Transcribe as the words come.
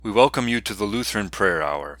We welcome you to the Lutheran Prayer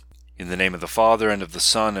Hour. In the name of the Father, and of the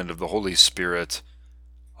Son, and of the Holy Spirit.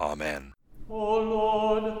 Amen. O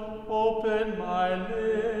Lord, open my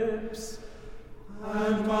lips,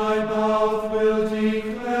 and my mouth will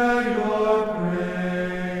declare your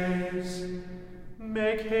praise.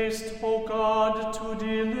 Make haste, O God, to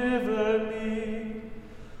deliver me.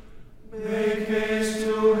 Make haste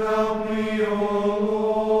to help me, O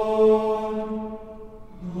Lord.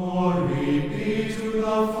 Glory be to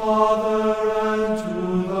the Father, and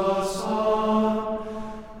to the Son,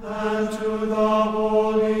 and to the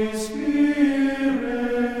Holy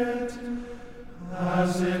Spirit,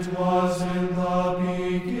 as it was in the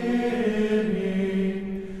beginning,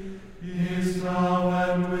 is now,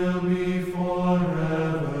 and will be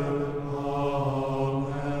forever.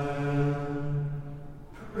 Amen.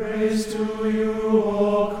 Praise to you,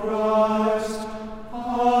 O Christ.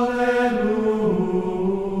 Alleluia.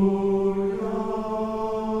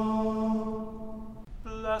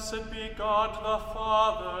 Blessed be God the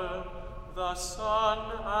Father, the Son,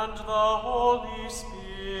 and the Holy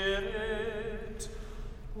Spirit.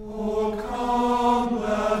 O come,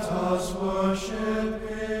 let us worship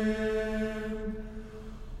Him.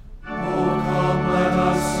 O come, let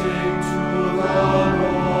us sing to the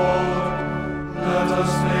Lord. Let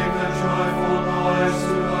us make a joyful noise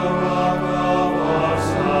to the rock of our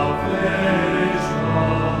salvation.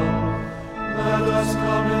 Let us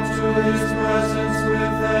come into His presence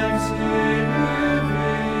with thanksgiving.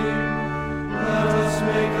 Let us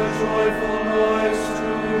make a joyful noise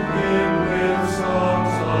to Him with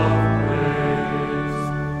songs of praise.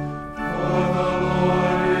 For the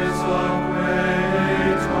Lord is a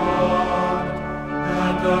great God,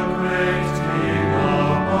 and a great King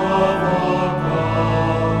above all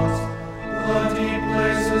gods. The deep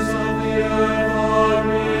places of the earth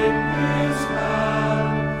are in His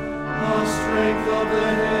hand. The strength of the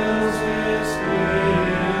hills is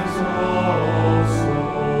His also.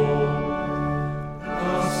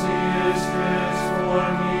 The sea is His, for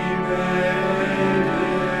He made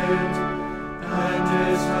it, and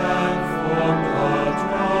His hand formed the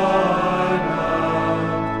dry land.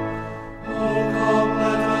 O come,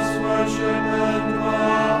 let us worship and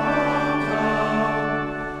bow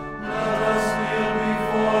down. Let us kneel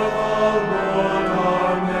before the Lord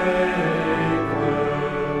our Maker.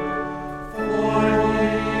 For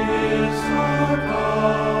He is our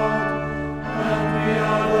God, and we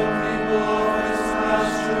are the people of His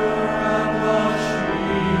pasture and the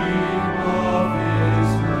sheep of His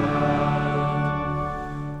hand.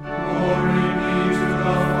 Glory be to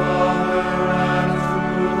the Father, and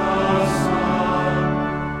to the Son,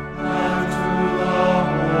 and to the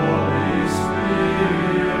Holy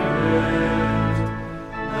Spirit,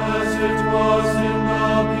 as it was in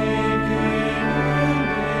the beginning,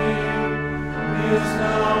 is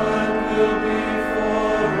now, and will be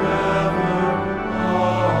forever.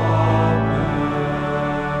 Amen.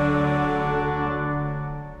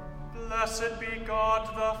 Blessed be God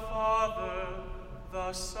the Father,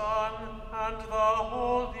 the Son, and the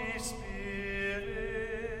Holy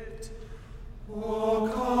Spirit. O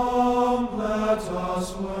come, let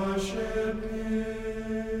us worship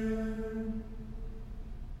Him.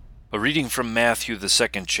 A reading from Matthew, the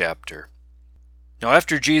 2nd chapter. Now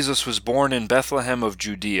after Jesus was born in Bethlehem of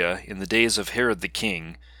Judea in the days of Herod the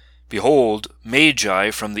king, behold,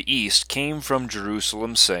 Magi from the east came from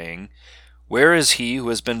Jerusalem, saying, Where is he who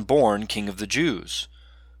has been born King of the Jews?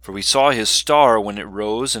 For we saw his star when it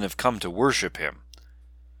rose, and have come to worship him.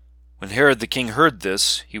 When Herod the king heard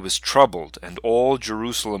this, he was troubled, and all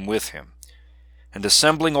Jerusalem with him. And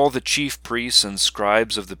assembling all the chief priests and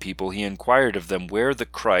scribes of the people, he inquired of them where the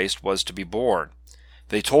Christ was to be born.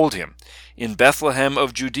 They told him, In Bethlehem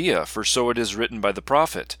of Judea, for so it is written by the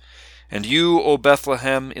prophet, And you, O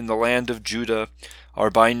Bethlehem, in the land of Judah, are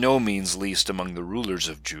by no means least among the rulers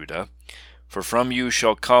of Judah, for from you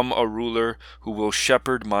shall come a ruler who will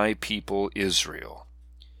shepherd my people Israel.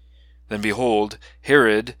 Then behold,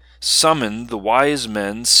 Herod summoned the wise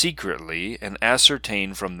men secretly, and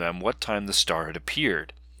ascertained from them what time the star had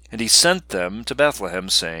appeared. And he sent them to Bethlehem,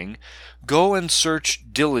 saying, Go and search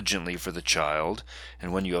diligently for the child,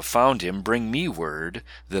 and when you have found him, bring me word,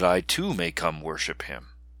 that I too may come worship him.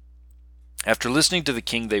 After listening to the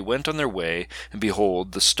king, they went on their way, and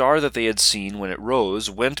behold, the star that they had seen when it rose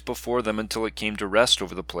went before them until it came to rest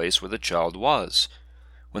over the place where the child was.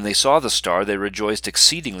 When they saw the star, they rejoiced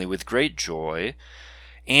exceedingly with great joy.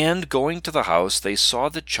 And going to the house, they saw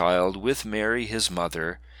the child with Mary his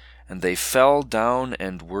mother, and they fell down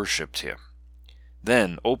and worshipped him.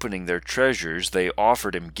 Then, opening their treasures, they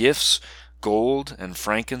offered him gifts, gold and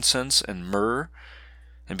frankincense and myrrh.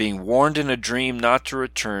 And being warned in a dream not to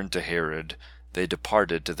return to Herod, they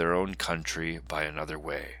departed to their own country by another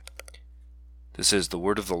way. This is the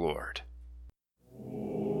word of the Lord.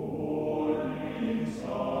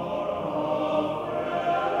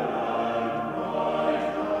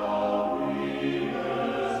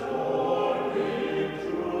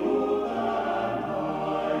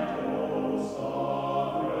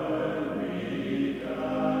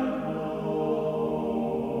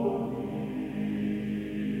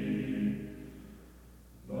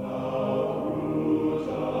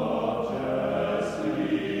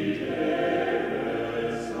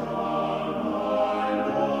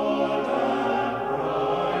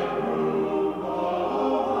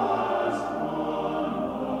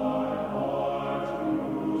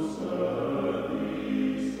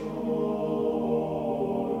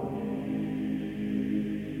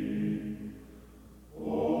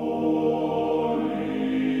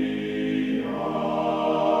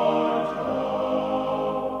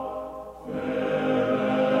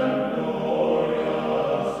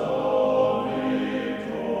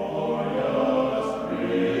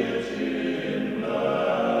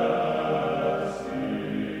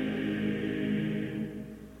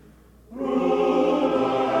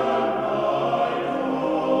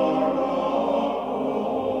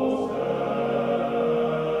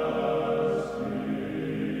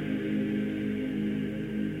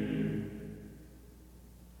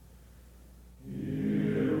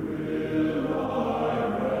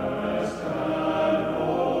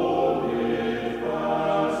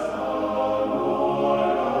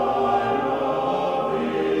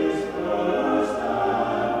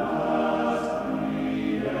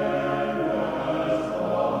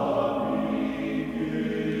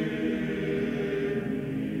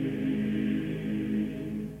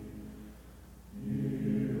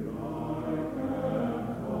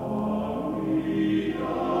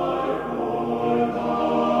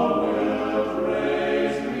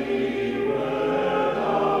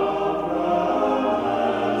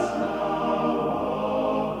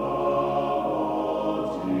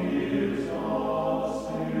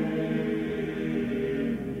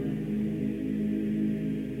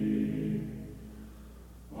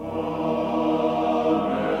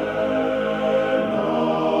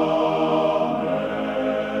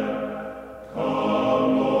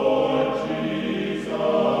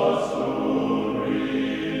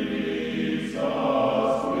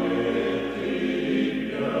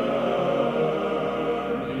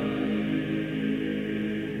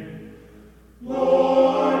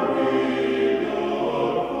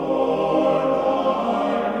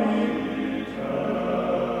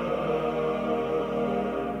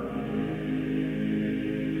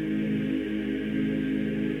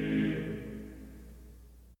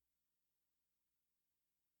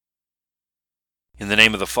 In the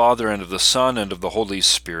name of the Father, and of the Son, and of the Holy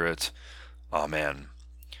Spirit. Amen.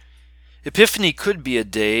 Epiphany could be a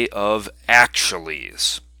day of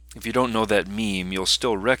actuallys. If you don't know that meme, you'll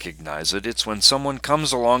still recognize it. It's when someone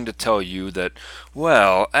comes along to tell you that,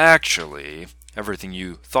 well, actually, everything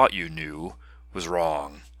you thought you knew was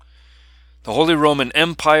wrong. The Holy Roman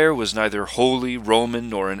Empire was neither Holy Roman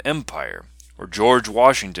nor an empire. Or George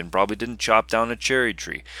Washington probably didn't chop down a cherry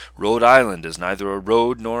tree. Rhode Island is neither a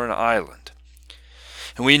road nor an island.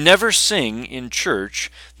 And we never sing in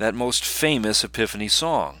church that most famous Epiphany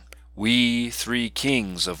song, "We three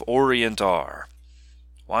kings of Orient are."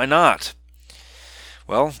 Why not?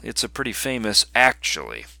 Well, it's a pretty famous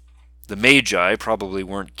actually. The Magi probably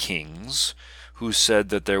weren't kings, who said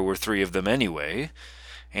that there were three of them anyway,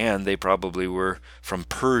 and they probably were from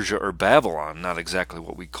Persia or Babylon, not exactly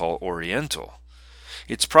what we call Oriental.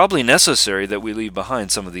 It's probably necessary that we leave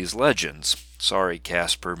behind some of these legends. Sorry,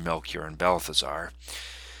 Casper, Melchior, and Balthazar.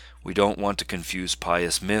 We don't want to confuse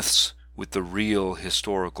pious myths with the real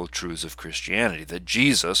historical truths of Christianity, that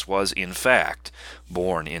Jesus was, in fact,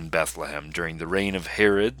 born in Bethlehem during the reign of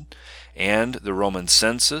Herod and the Roman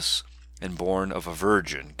census, and born of a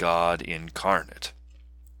virgin, God incarnate.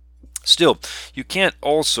 Still, you can't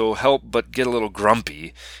also help but get a little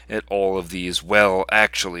grumpy at all of these, well,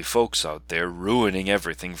 actually folks out there ruining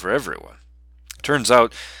everything for everyone. It turns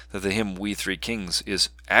out that the hymn We Three Kings is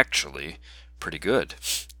actually pretty good.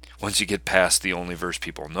 Once you get past the only verse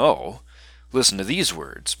people know, listen to these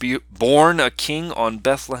words. Be born a king on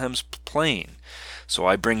Bethlehem's plain, so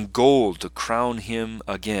I bring gold to crown him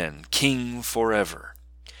again, king forever.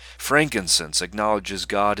 Frankincense acknowledges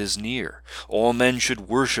God is near. All men should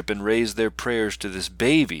worship and raise their prayers to this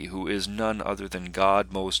baby who is none other than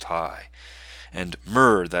God Most High. And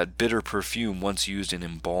myrrh, that bitter perfume once used in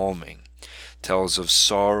embalming, tells of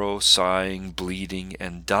sorrow, sighing, bleeding,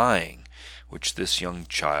 and dying, which this young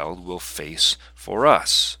child will face for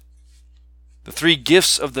us. The three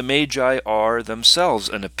gifts of the Magi are themselves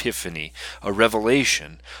an epiphany, a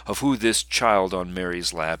revelation of who this child on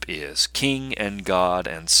Mary's lap is, King and God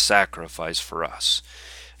and sacrifice for us.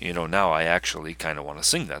 Now I actually kind of want to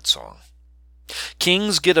sing that song.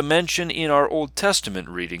 Kings get a mention in our Old Testament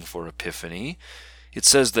reading for Epiphany. It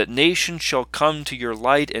says that nations shall come to your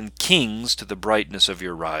light and kings to the brightness of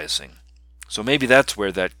your rising. So maybe that's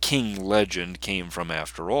where that king legend came from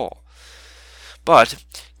after all. But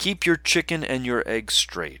keep your chicken and your egg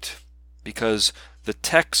straight, because the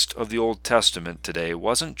text of the Old Testament today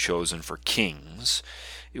wasn't chosen for kings.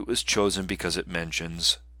 It was chosen because it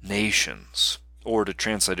mentions nations, or to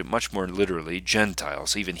translate it much more literally,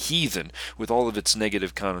 Gentiles. Even heathen, with all of its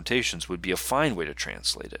negative connotations, would be a fine way to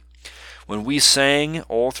translate it. When we sang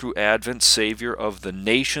all through Advent, Savior of the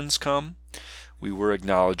nations come, we were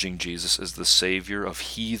acknowledging Jesus as the Savior of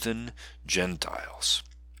heathen Gentiles.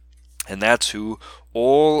 And that's who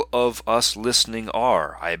all of us listening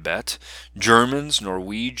are, I bet. Germans,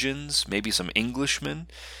 Norwegians, maybe some Englishmen,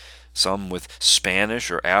 some with Spanish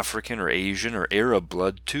or African or Asian or Arab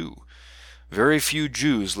blood too. Very few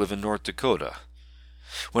Jews live in North Dakota.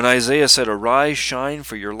 When Isaiah said, "Arise, shine,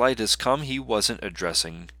 for your light has come," he wasn't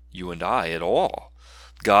addressing you and I at all.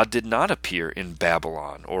 God did not appear in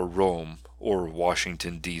Babylon or Rome or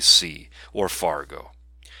Washington, D.C. or Fargo.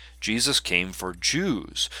 Jesus came for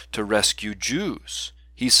Jews, to rescue Jews.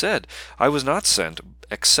 He said, "I was not sent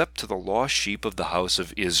except to the lost sheep of the house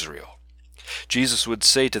of Israel." Jesus would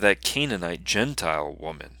say to that Canaanite Gentile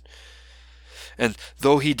woman. And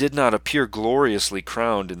though he did not appear gloriously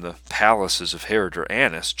crowned in the palaces of Herod or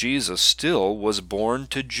Annas, Jesus still was born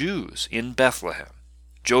to Jews in Bethlehem,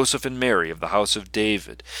 Joseph and Mary of the house of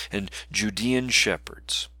David, and Judean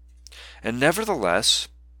shepherds. And nevertheless,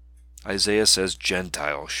 Isaiah says,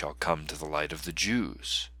 Gentiles shall come to the light of the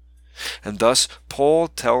Jews. And thus Paul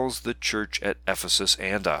tells the church at Ephesus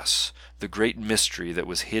and us the great mystery that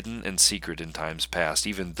was hidden and secret in times past,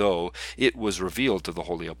 even though it was revealed to the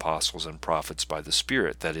holy apostles and prophets by the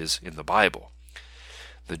Spirit, that is, in the Bible.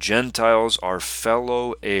 The Gentiles are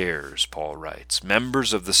fellow heirs, Paul writes,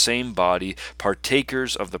 members of the same body,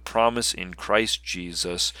 partakers of the promise in Christ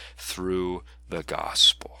Jesus through the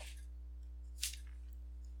gospel.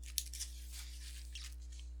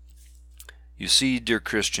 You see, dear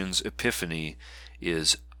Christians, Epiphany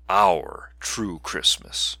is our true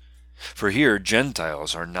Christmas. For here,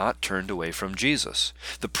 Gentiles are not turned away from Jesus.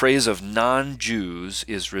 The praise of non-Jews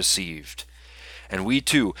is received. And we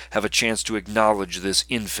too have a chance to acknowledge this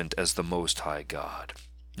infant as the Most High God.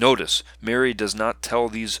 Notice, Mary does not tell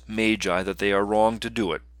these Magi that they are wrong to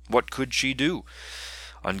do it. What could she do?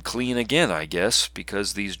 Unclean again, I guess,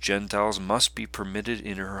 because these Gentiles must be permitted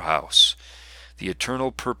in her house. The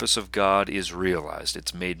eternal purpose of God is realized.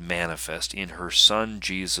 It's made manifest in her Son,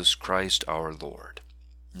 Jesus Christ our Lord.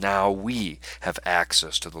 Now we have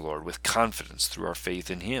access to the Lord with confidence through our faith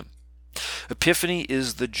in Him. Epiphany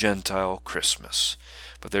is the Gentile Christmas,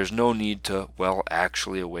 but there's no need to,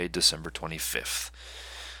 actually await December 25th.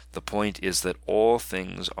 The point is that all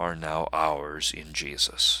things are now ours in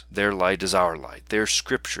Jesus. Their light is our light. Their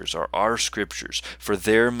scriptures are our scriptures, for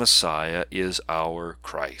their Messiah is our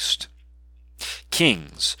Christ.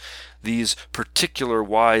 Kings, these particular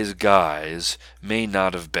wise guys, may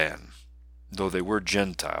not have been, though they were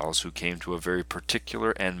Gentiles who came to a very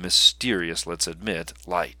particular and mysterious, let's admit,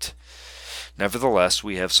 light. Nevertheless,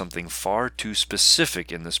 we have something far too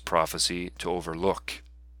specific in this prophecy to overlook.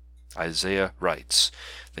 Isaiah writes,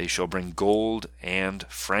 "They shall bring gold and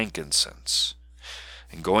frankincense."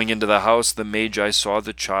 And going into the house, the Magi saw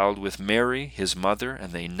the child with Mary, his mother,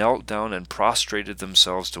 and they knelt down and prostrated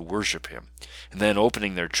themselves to worship him. And then,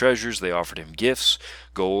 opening their treasures, they offered him gifts,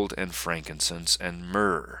 gold and frankincense and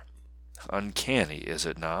myrrh. Uncanny, is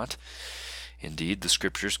it not? Indeed, the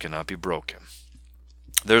scriptures cannot be broken.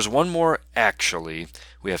 There's one more actually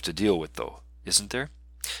we have to deal with, though, isn't there?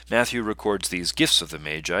 Matthew records these gifts of the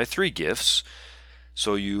Magi, 3 gifts,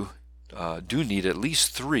 so you do need at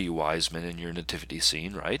least 3 wise men in your nativity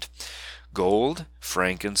scene, right? Gold,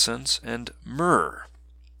 frankincense, and myrrh.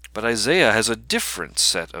 But Isaiah has a different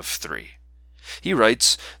set of 3. He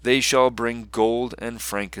writes, "They shall bring gold and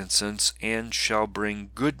frankincense and shall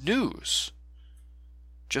bring good news."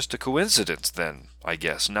 Just a coincidence then, I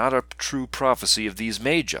guess, not a true prophecy of these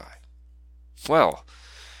Magi. Well,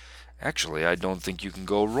 actually, I don't think you can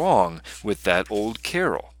go wrong with that old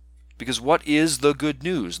carol. Because what is the good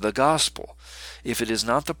news, the gospel, if it is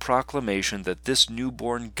not the proclamation that this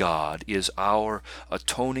newborn God is our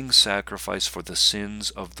atoning sacrifice for the sins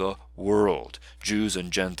of the world, Jews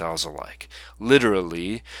and Gentiles alike?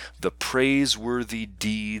 Literally, the praiseworthy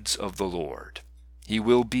deeds of the Lord. He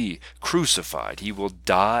will be crucified. He will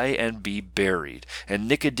die and be buried. And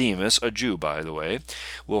Nicodemus, a Jew by the way,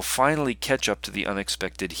 will finally catch up to the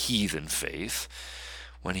unexpected heathen faith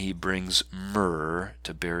when he brings myrrh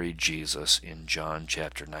to bury Jesus in John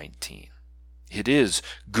chapter 19. It is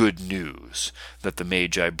good news that the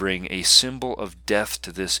Magi bring a symbol of death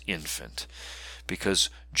to this infant,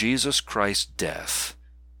 because Jesus Christ's death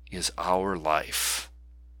is our life.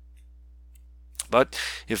 But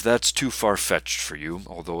if that's too far-fetched for you,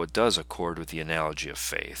 although it does accord with the analogy of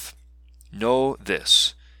faith, know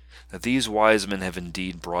this, that these wise men have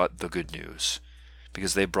indeed brought the good news,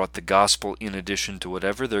 because they brought the gospel in addition to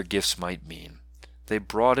whatever their gifts might mean. They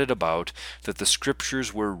brought it about that the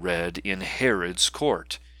scriptures were read in Herod's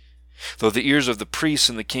court. Though the ears of the priests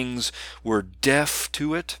and the kings were deaf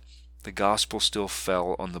to it, the gospel still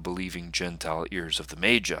fell on the believing Gentile ears of the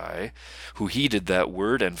Magi, who heeded that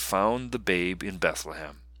word and found the babe in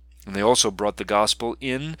Bethlehem. And they also brought the gospel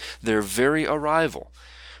in their very arrival,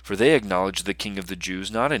 for they acknowledged the King of the Jews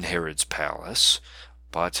not in Herod's palace,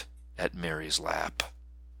 but at Mary's lap.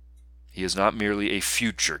 He is not merely a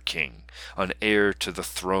future king, an heir to the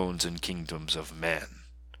thrones and kingdoms of men.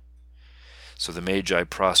 So the Magi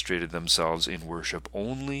prostrated themselves in worship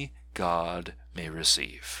only God may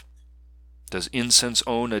receive. Does incense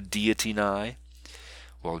own a deity nigh?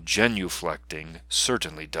 Well, genuflecting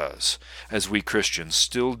certainly does, as we Christians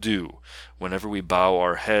still do whenever we bow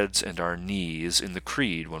our heads and our knees in the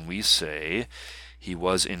creed when we say, He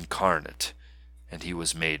was incarnate, and He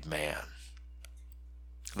was made man.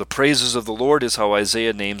 The praises of the Lord is how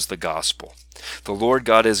Isaiah names the gospel. The Lord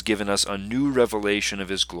God has given us a new revelation of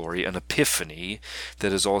His glory, an epiphany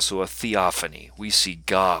that is also a theophany. We see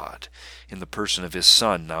God in the person of His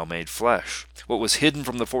Son, now made flesh. What was hidden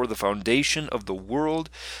from before the foundation of the world,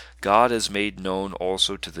 God has made known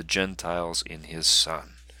also to the Gentiles in His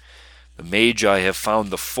Son. The Magi have found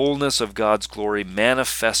the fullness of God's glory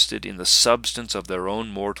manifested in the substance of their own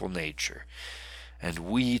mortal nature. And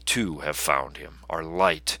we too have found Him, our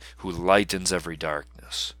light, who lightens every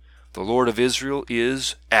darkness. The Lord of Israel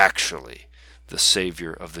is actually the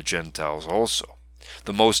Savior of the Gentiles also.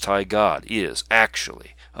 The Most High God is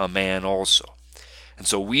actually a man also. And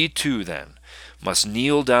so we too then must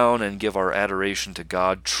kneel down and give our adoration to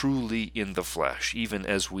God truly in the flesh, even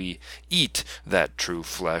as we eat that true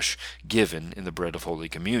flesh given in the bread of Holy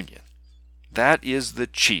Communion. That is the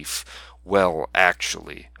chief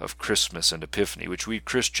actually, of Christmas and Epiphany, which we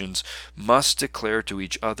Christians must declare to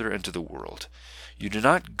each other and to the world. You do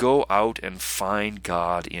not go out and find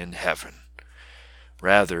God in heaven.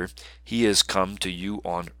 Rather, He has come to you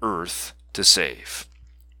on earth to save.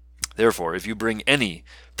 Therefore, if you bring any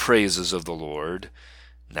praises of the Lord,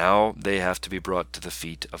 now they have to be brought to the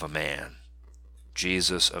feet of a man,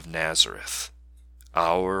 Jesus of Nazareth,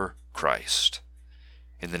 our Christ.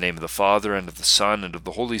 In the name of the Father, and of the Son, and of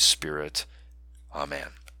the Holy Spirit. Amen.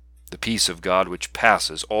 The peace of God, which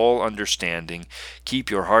passes all understanding,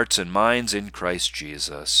 keep your hearts and minds in Christ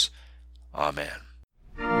Jesus. Amen.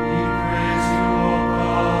 We praise you, O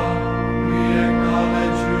God. We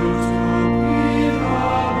acknowledge you to be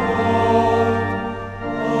our Lord.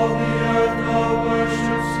 All the earth now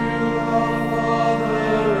worships you, our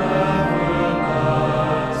Father everlasting.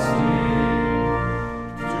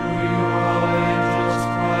 To you all angels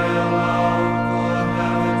cry aloud, the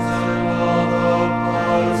heavens and all the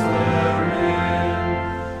powers therein.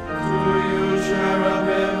 To you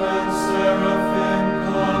cherubim and seraphim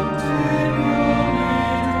continually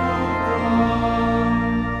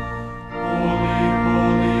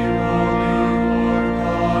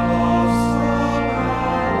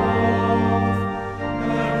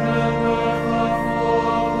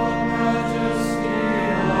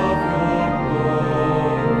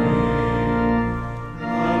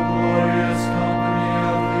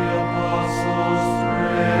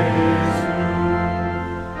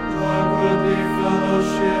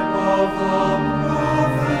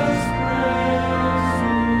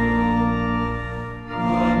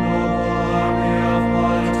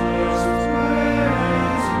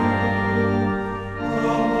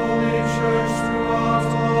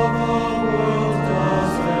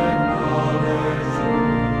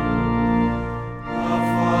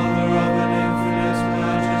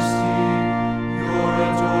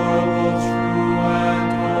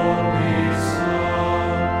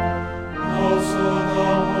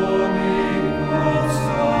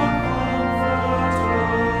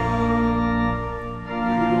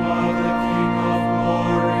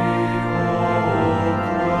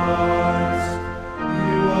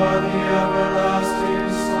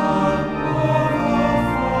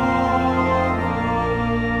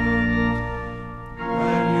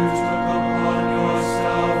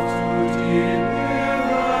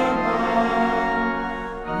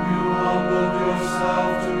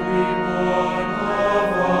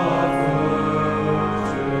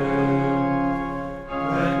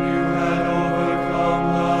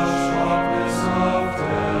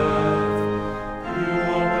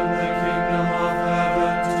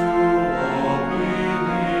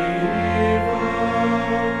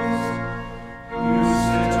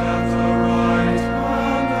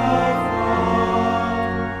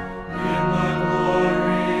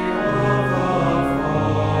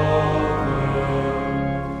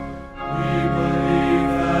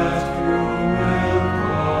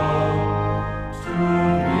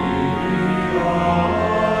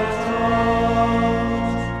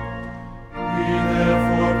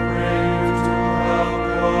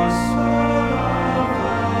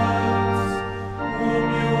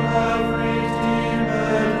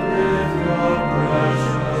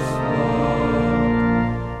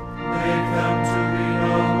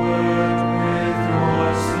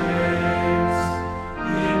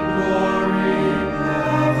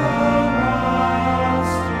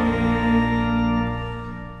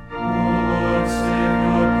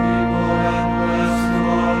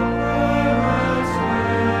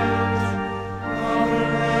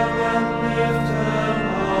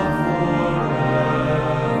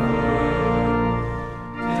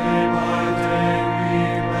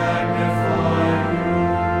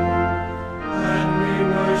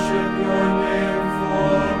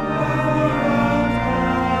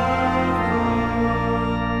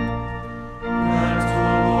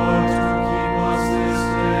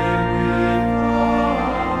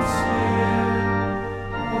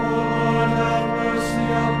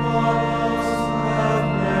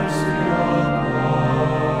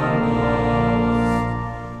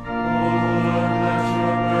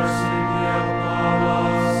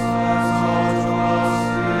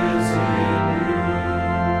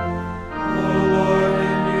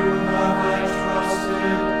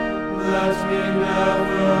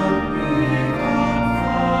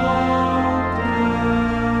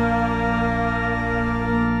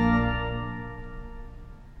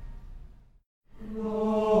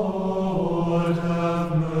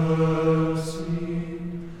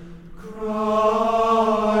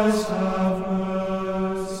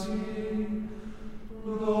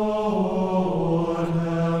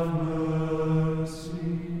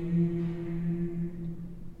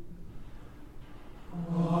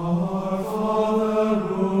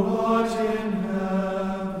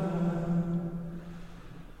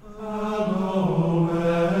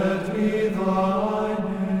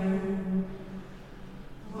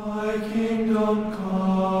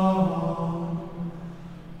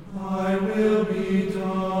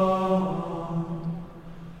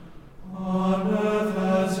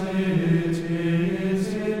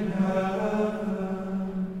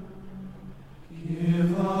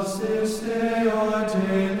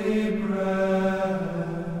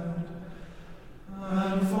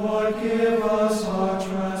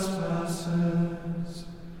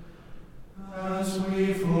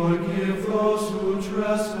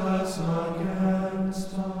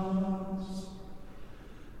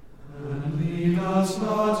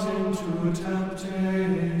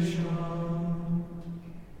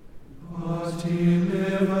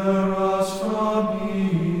Deliver us from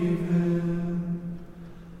evil.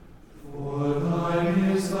 For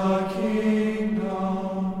thine is the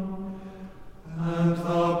kingdom, and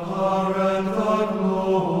the power and the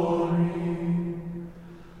glory,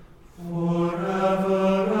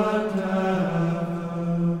 forever and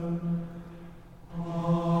ever.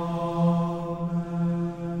 Amen.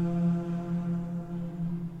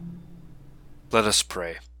 Let us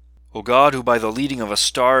pray. O God, who by the leading of a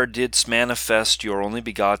star didst manifest your only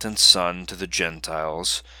begotten Son to the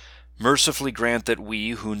Gentiles, mercifully grant that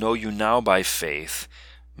we, who know you now by faith,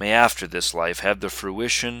 may after this life have the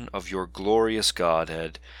fruition of your glorious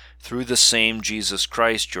Godhead, through the same Jesus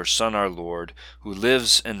Christ, your Son, our Lord, who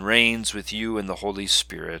lives and reigns with you in the Holy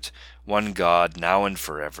Spirit, one God, now and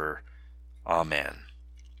forever. Amen.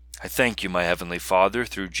 I thank you, my heavenly Father,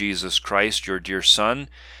 through Jesus Christ, your dear Son,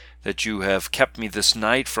 that you have kept me this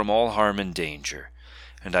night from all harm and danger.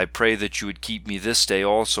 And I pray that you would keep me this day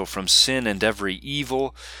also from sin and every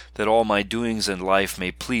evil, that all my doings in life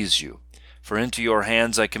may please you. For into your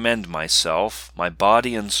hands I commend myself, my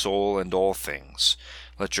body and soul, and all things.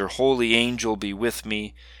 Let your holy angel be with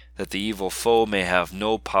me, that the evil foe may have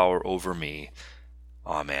no power over me.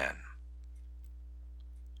 Amen.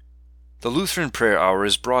 The Lutheran Prayer Hour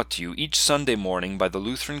is brought to you each Sunday morning by the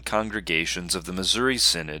Lutheran congregations of the Missouri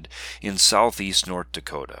Synod in southeast North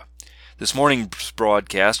Dakota. This morning's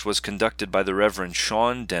broadcast was conducted by the Reverend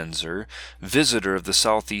Sean Denzer, visitor of the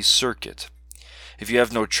Southeast Circuit. If you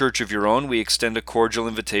have no church of your own, we extend a cordial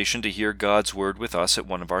invitation to hear God's Word with us at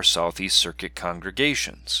one of our Southeast Circuit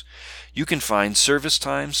congregations. You can find service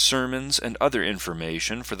times, sermons, and other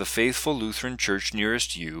information for the faithful Lutheran church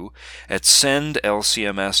nearest you at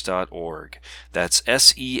sendlcms.org. That's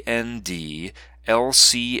sendlcms.org,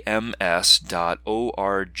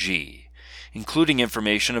 including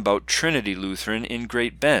information about Trinity Lutheran in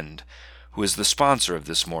Great Bend, who is the sponsor of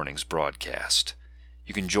this morning's broadcast.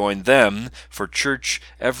 You can join them for church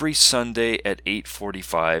every Sunday at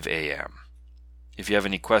 8:45 a.m. If you have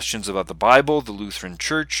any questions about the Bible, the Lutheran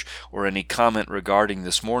Church, or any comment regarding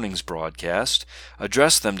this morning's broadcast,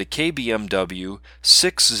 address them to KBMW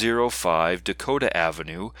 605 Dakota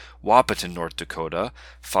Avenue, Wahpeton, North Dakota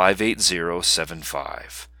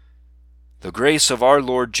 58075. The grace of our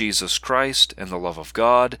Lord Jesus Christ, and the love of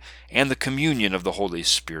God, and the communion of the Holy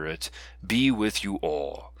Spirit be with you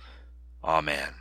all. Amen.